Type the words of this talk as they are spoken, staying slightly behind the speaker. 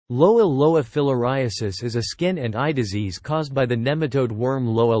Loa loa filariasis is a skin and eye disease caused by the nematode worm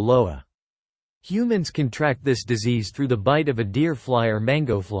Loa loa. Humans contract this disease through the bite of a deer fly or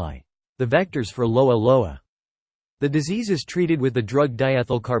mango fly, the vectors for Loa loa. The disease is treated with the drug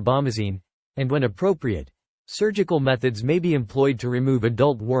diethylcarbamazine, and when appropriate, surgical methods may be employed to remove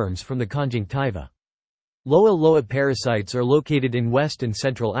adult worms from the conjunctiva. Loa loa parasites are located in West and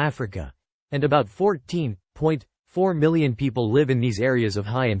Central Africa, and about 14.4 million people live in these areas of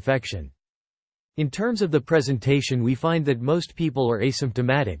high infection. In terms of the presentation, we find that most people are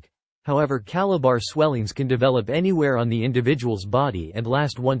asymptomatic. However, calabar swellings can develop anywhere on the individual's body and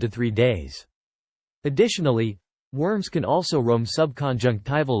last 1 to 3 days. Additionally, worms can also roam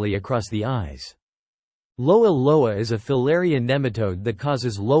subconjunctivally across the eyes. Loa loa is a filaria nematode that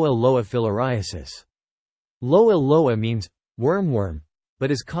causes Loa loa filariasis. Loa loa means wormworm,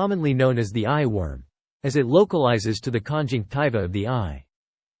 but is commonly known as the eye worm, as it localizes to the conjunctiva of the eye.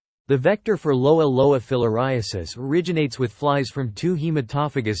 The vector for Loa loa filariasis originates with flies from 2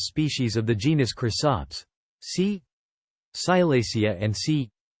 hematophagus species of the genus Chrysops, C. Ciliacea and C.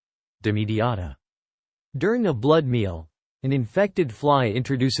 demediata. During a blood meal, an infected fly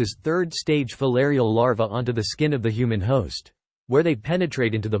introduces third-stage filarial larvae onto the skin of the human host, where they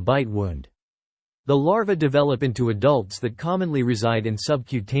penetrate into the bite wound. The larvae develop into adults that commonly reside in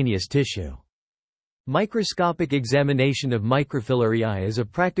subcutaneous tissue. Microscopic examination of microfilariae is a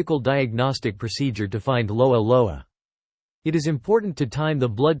practical diagnostic procedure to find Loa loa. It is important to time the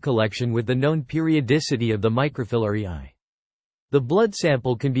blood collection with the known periodicity of the microfilariae. The blood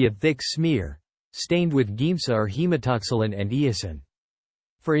sample can be a thick smear, stained with Giemsa or hematoxylin and eosin.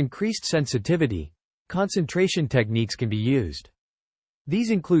 For increased sensitivity, concentration techniques can be used.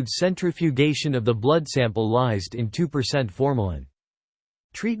 These include centrifugation of the blood sample lysed in 2% formalin.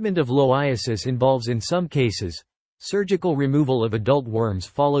 Treatment of loiasis involves in some cases, surgical removal of adult worms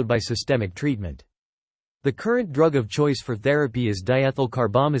followed by systemic treatment. The current drug of choice for therapy is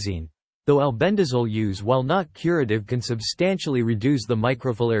diethylcarbamazine, though albendazole use, while not curative, can substantially reduce the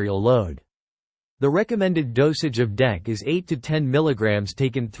microfilarial load. The recommended dosage of DEC is 8 to 10 mg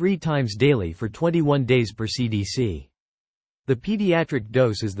taken 3 times daily for 21 days per CDC. The pediatric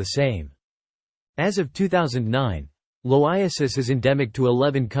dose is the same. As of 2009, loiasis is endemic to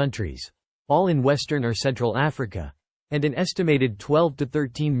 11 countries, all in Western or Central Africa, and an estimated 12 to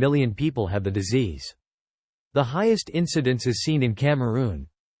 13 million people have the disease. The highest incidence is seen in Cameroon,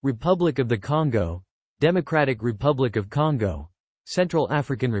 Republic of the Congo, Democratic Republic of Congo, Central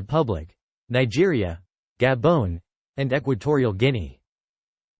African Republic, Nigeria, Gabon, and Equatorial Guinea.